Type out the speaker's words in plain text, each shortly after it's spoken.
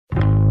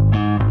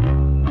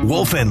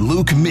Wolf and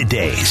Luke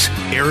Middays,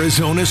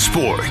 Arizona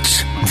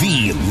Sports,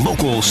 the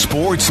local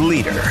sports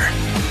leader.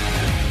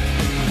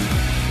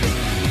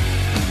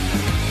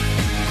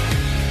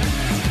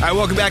 All right,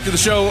 welcome back to the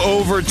show.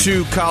 Over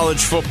to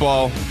college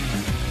football.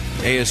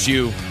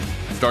 ASU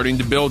starting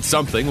to build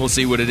something. We'll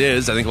see what it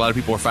is. I think a lot of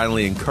people are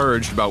finally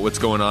encouraged about what's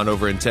going on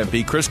over in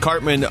Tempe. Chris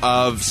Karpman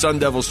of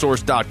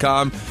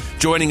SunDevilSource.com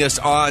joining us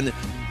on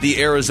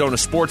the Arizona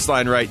Sports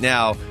Line right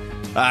now.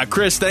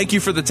 Chris, thank you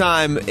for the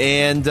time.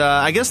 And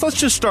I guess let's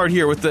just start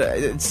here with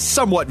the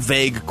somewhat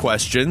vague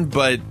question,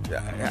 but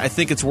I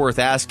think it's worth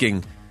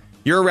asking.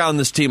 You're around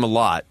this team a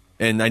lot,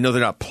 and I know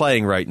they're not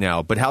playing right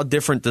now, but how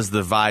different does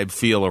the vibe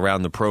feel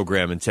around the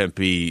program in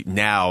Tempe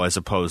now as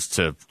opposed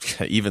to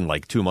even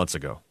like 2 months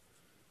ago?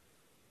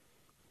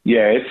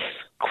 Yeah, it's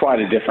quite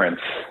a difference.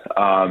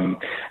 I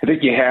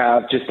think you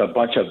have just a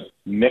bunch of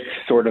mixed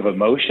sort of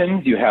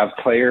emotions. You have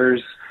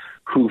players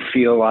who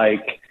feel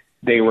like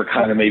they were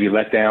kind of maybe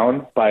let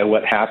down by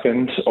what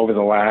happened over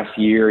the last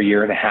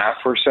year and a half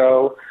or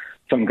so.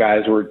 Some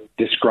guys were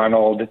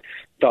disgruntled,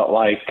 felt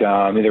like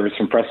there were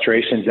some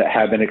frustrations that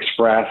had been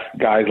expressed,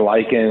 guys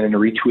liking and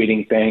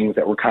retweeting things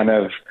that were kind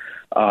of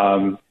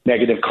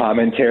negative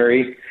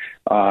commentary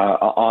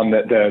on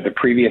the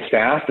previous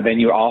staff. But then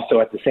you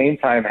also at the same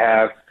time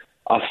have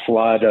a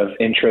flood of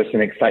interest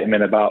and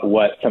excitement about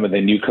what some of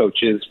the new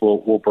coaches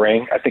will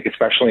bring, I think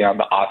especially on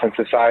the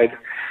offensive side.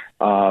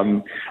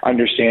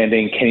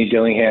 Understanding Kenny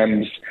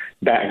Dillingham's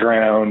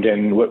background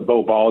and what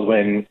Bo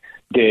Baldwin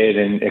did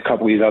and a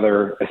couple of these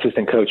other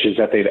assistant coaches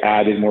that they've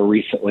added more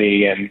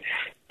recently, and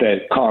the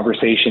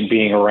conversation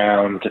being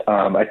around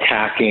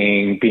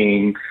attacking,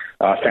 being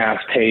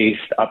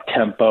fast-paced,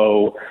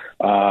 up-tempo.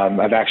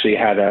 I've actually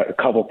had a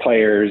couple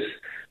players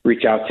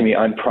reach out to me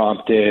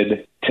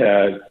unprompted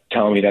to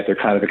tell me that they're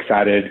kind of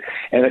excited.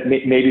 And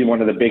maybe one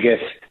of the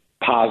biggest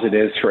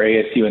positives for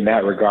ASU in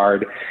that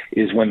regard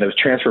is when the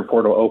transfer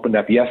portal opened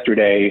up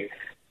yesterday,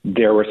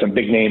 there were some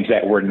big names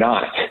that were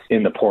not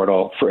in the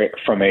portal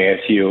from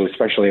ASU,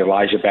 especially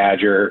Elijah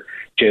Badger,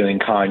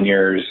 Jalen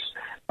Conyers,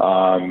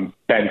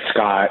 Ben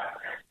Scott,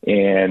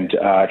 and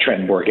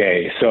Trenton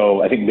Bourguet.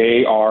 So I think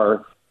they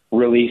are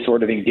really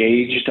sort of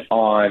engaged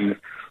on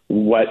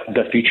what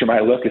the future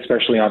might look,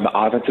 especially on the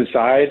offensive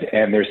side,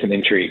 and there's some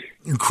intrigue.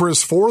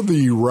 Chris, for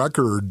the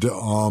record,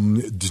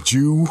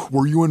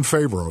 were you in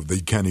favor of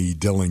the Kenny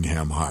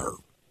Dillingham hire?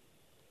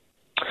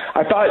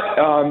 I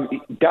thought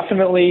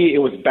definitely it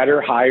was better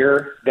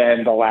hire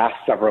than the last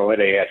several at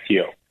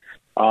ASU.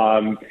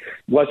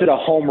 Was it a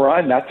home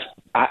run?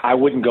 I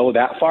wouldn't go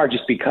that far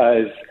just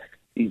because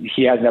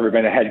he has never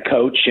been a head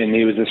coach and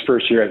it was his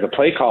first year as a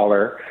play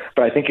caller,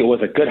 but I think it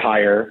was a good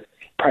hire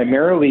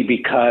primarily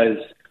because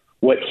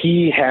what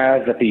he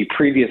has that the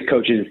previous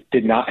coaches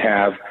did not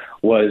have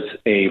was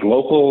a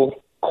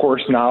local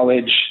course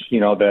knowledge,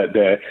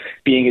 the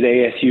being at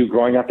ASU,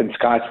 growing up in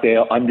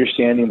Scottsdale,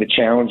 understanding the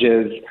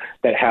challenges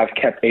that have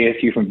kept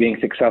ASU from being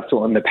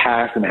successful in the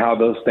past and how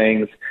those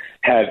things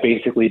have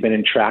basically been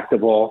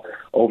intractable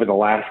over the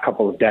last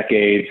couple of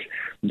decades.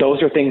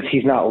 Those are things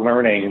he's not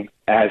learning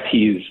as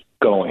he's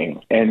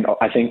going. And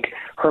I think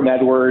Herm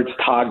Edwards,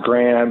 Todd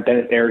Graham,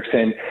 Bennett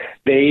Erickson,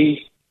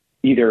 they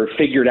either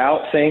figured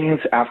out things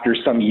after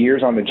some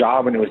years on the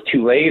job when it was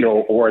too late,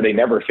 or they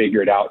never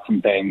figured out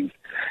some things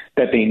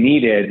that they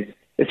needed,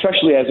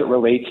 especially as it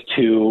relates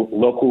to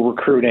local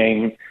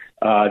recruiting,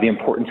 the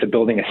importance of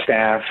building a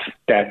staff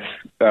that's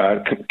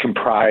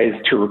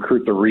comprised to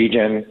recruit the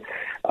region,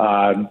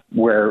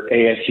 where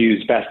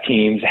ASU's best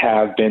teams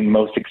have been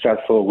most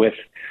successful with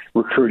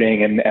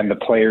recruiting and the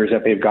players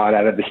that they've got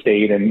out of the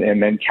state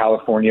and then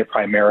California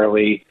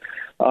primarily.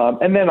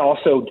 And then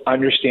also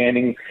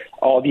understanding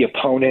all the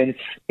opponents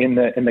in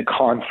the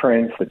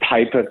conference, the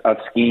type of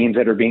schemes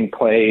that are being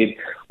played,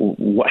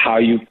 how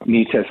you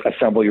need to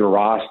assemble your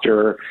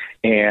roster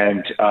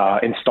and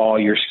install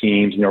your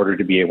schemes in order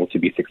to be able to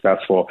be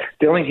successful.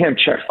 Dillingham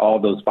checks all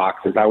those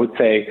boxes. I would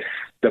say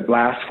the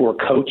last four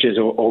coaches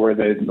over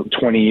the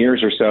 20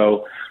 years or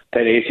so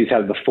that ASU's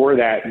had before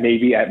that,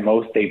 maybe at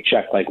most they've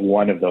checked like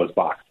one of those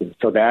boxes.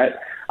 So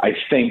that, I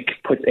think,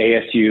 puts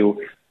ASU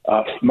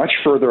much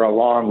further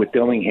along with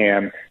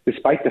Dillingham,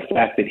 despite the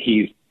fact that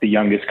he's the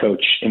youngest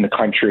coach in the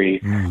country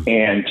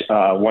and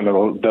one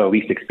of the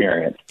least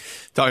experienced.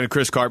 Talking to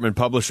Chris Karpman,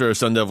 publisher of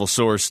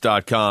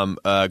SunDevilSource.com.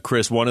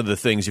 Chris, one of the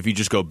things, if you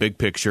just go big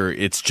picture,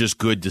 it's just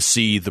good to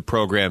see the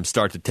program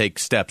start to take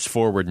steps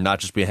forward and not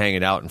just be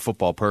hanging out in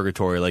football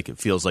purgatory like it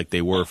feels like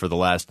they were for the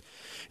last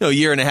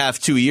year and a half,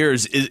 2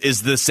 years.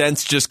 Is the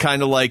sense just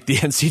kind of like the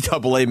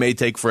NCAA may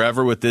take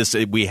forever with this?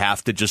 We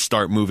have to just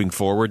start moving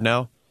forward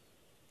now?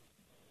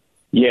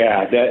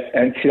 Yeah, that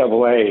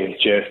NCAA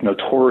is just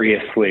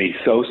notoriously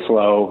so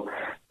slow.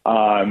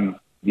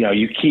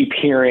 You keep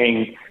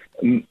hearing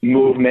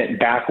movement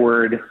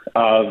backward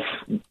of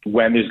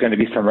when there's going to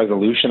be some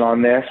resolution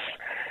on this,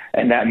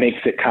 and that makes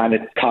it kind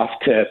of tough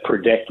to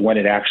predict when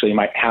it actually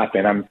might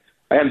happen.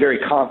 I am very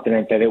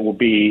confident that it will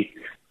be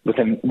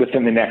within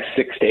the next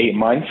 6 to 8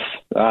 months.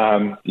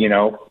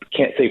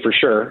 Can't say for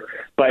sure,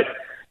 but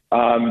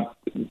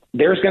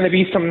there's going to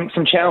be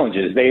some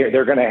challenges.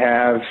 They're going to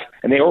have,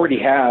 and they already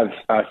have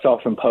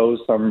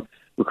self-imposed some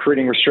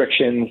recruiting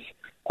restrictions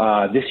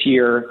this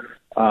year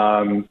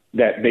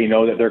that they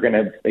know that they're going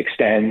to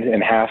extend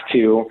and have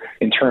to,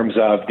 in terms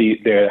of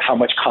the how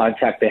much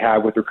contact they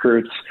have with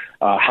recruits,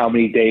 how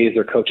many days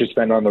their coaches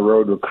spend on the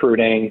road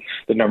recruiting,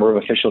 the number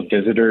of official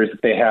visitors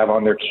that they have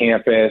on their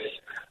campus,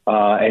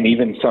 and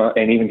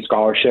even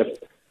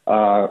scholarship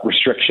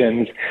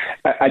restrictions.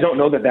 I don't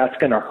know that that's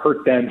going to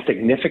hurt them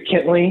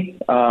significantly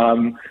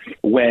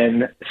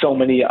when so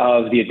many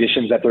of the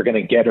additions that they're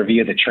going to get are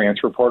via the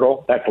transfer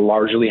portal. That's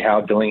largely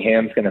how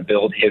Dillingham's going to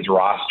build his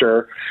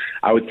roster.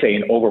 I would say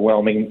an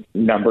overwhelming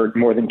number,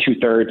 more than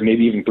 2/3,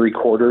 maybe even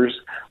 3/4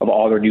 of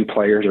all their new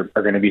players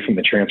are going to be from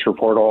the transfer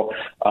portal.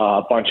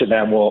 A bunch of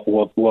them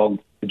will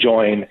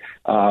join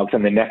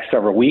within the next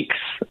several weeks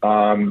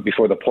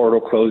before the portal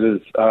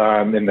closes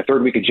in the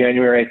third week of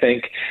January, I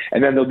think.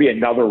 And then there'll be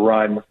another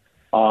run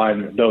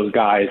on those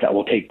guys that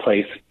will take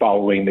place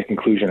following the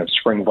conclusion of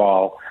spring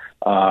ball,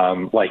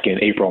 like in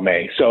April,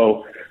 May.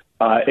 So,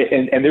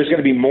 and there's going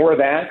to be more of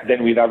that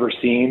than we've ever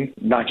seen,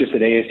 not just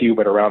at ASU,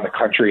 but around the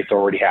country. It's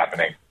already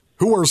happening.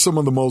 Who are some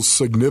of the most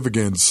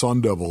significant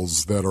Sun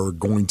Devils that are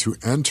going to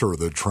enter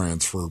the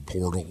transfer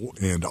portal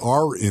and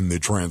are in the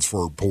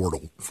transfer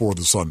portal for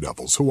the Sun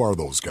Devils? Who are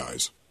those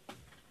guys?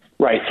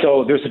 Right.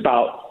 So there's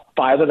about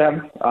 5 of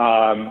them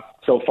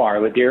so far.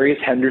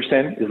 Ladarius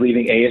Henderson is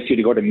leaving ASU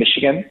to go to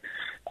Michigan.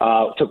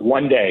 It took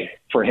 1 day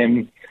for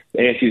him,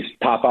 ASU's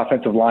top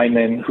offensive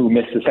lineman who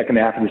missed the second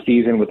half of the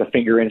season with a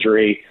finger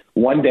injury,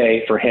 1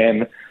 day for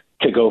him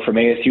to go from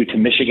ASU to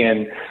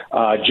Michigan.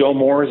 Joe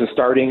Moore is a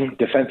starting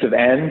defensive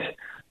end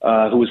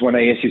who was one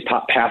of ASU's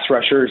top pass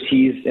rushers.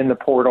 He's in the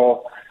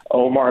portal.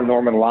 Omar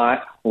Norman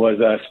Lott was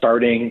a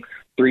starting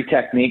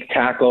 3-technique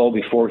tackle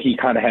before he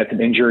kind of had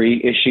some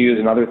injury issues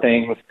and other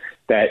things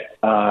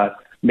that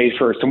made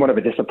for somewhat of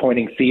a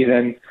disappointing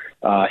season.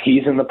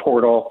 He's in the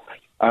portal.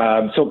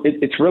 So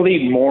it's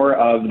really more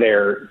of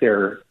their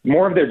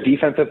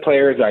defensive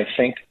players I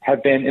think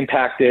have been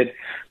impacted.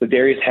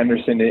 Ladarius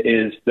Henderson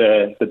is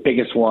the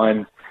biggest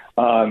one.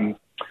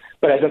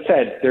 But as I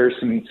said, there's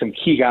some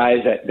key guys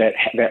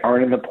that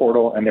aren't in the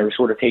portal, and they're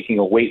sort of taking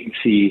a wait and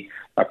see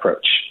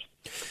approach.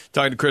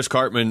 Talking to Chris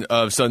Karpman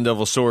of Sun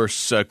Devil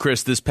Source.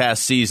 Chris, this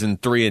past season,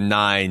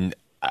 3-9.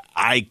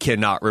 I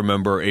cannot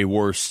remember a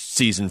worse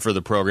season for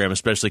the program,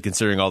 especially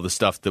considering all the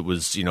stuff that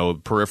was,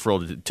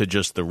 peripheral to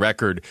just the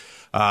record.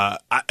 I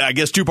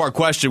guess 2-part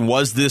question.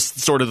 Was this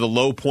sort of the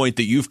low point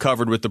that you've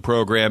covered with the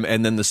program?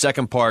 And then the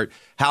second part,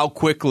 how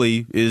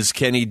quickly is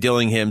Kenny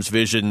Dillingham's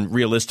vision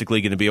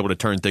realistically going to be able to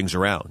turn things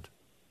around?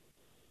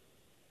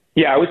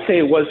 Yeah, I would say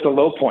it was the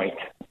low point.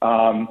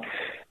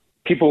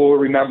 People will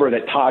remember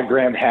that Todd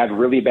Graham had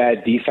really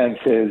bad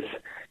defenses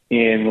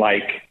in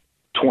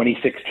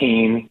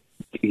 2016,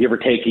 give or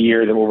take a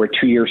year. That over a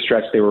 2-year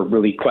stretch, they were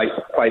really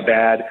quite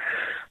bad.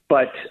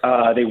 But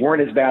they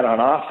weren't as bad on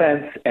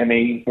offense, and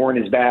they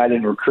weren't as bad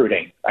in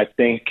recruiting. I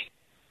think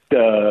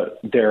the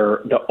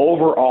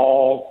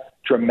overall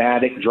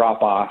dramatic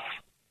drop-off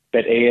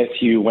that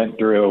ASU went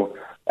through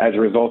as a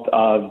result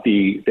of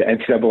the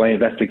NCAA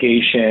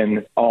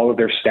investigation, all of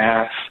their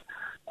staff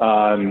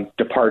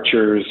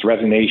departures,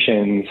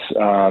 resignations,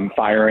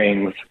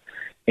 firings,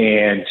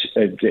 and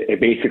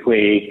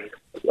basically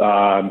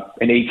an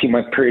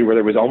 18-month period where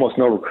there was almost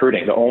no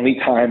recruiting. The only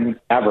time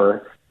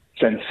ever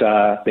since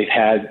they've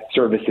had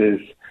services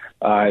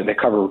that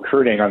cover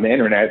recruiting on the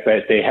internet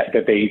that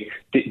they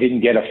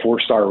didn't get a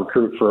 4-star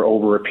recruit for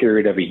over a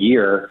period of a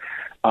year.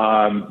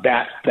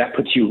 That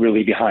puts you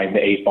really behind the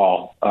 8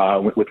 ball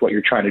with what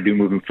you're trying to do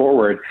moving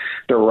forward.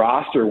 The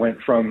roster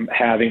went from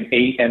having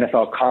 8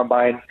 NFL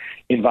Combine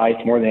invites,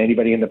 more than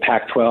anybody in the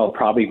Pac-12,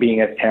 probably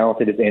being as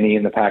talented as any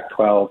in the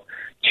Pac-12,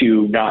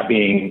 to not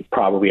being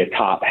probably a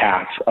top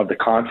half of the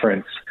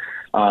conference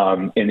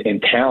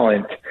in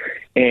talent.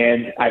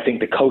 And I think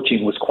the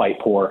coaching was quite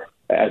poor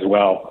as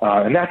well.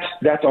 And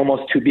that's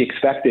almost to be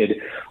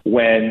expected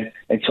when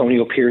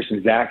Antonio Pierce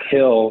and Zach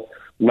Hill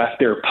left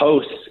their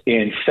posts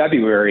in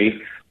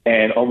February,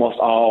 and almost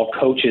all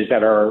coaches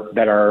that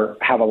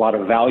have a lot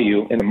of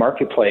value in the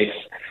marketplace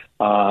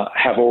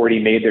have already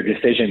made their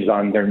decisions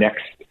on their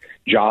next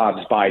jobs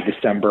by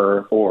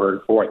December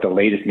or at the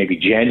latest maybe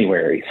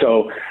January.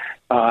 So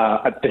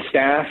the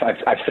staff,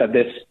 I've said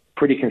this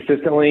pretty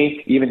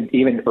consistently,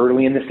 even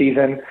early in the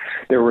season,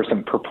 there were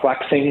some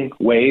perplexing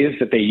ways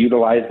that they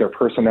utilized their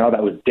personnel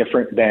that was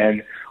different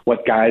than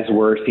what guys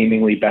were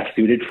seemingly best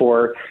suited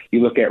for.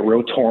 You look at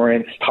Ro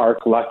Torrance,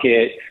 Tark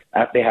Luckett,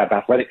 they have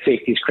athletic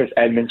safeties, Chris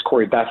Edmonds,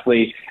 Corey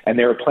Bethley, and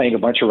they were playing a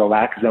bunch of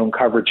relaxed zone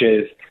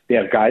coverages. They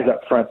have guys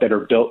up front that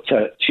are built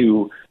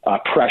to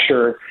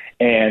pressure,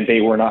 and they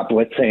were not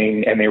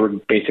blitzing, and they were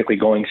basically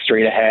going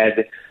straight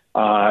ahead.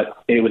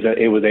 It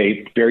was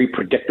a very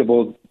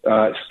predictable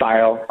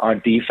style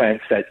on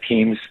defense that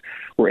teams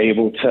were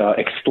able to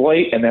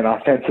exploit, and then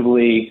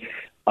offensively,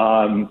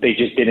 they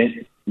just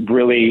didn't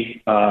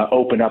really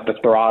open up the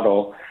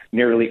throttle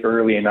nearly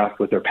early enough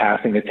with their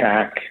passing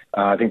attack.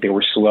 I think they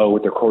were slow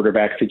with their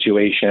quarterback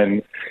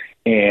situation,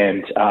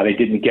 and they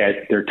didn't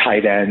get their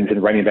tight ends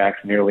and running backs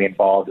nearly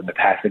involved in the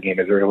passing game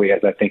as early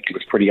as I think it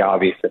was pretty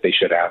obvious that they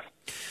should have.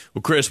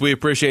 Well, Chris, we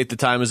appreciate the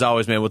time as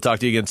always, man. We'll talk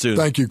to you again soon.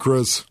 Thank you,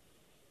 Chris.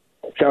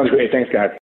 Sounds great. Thanks, guys.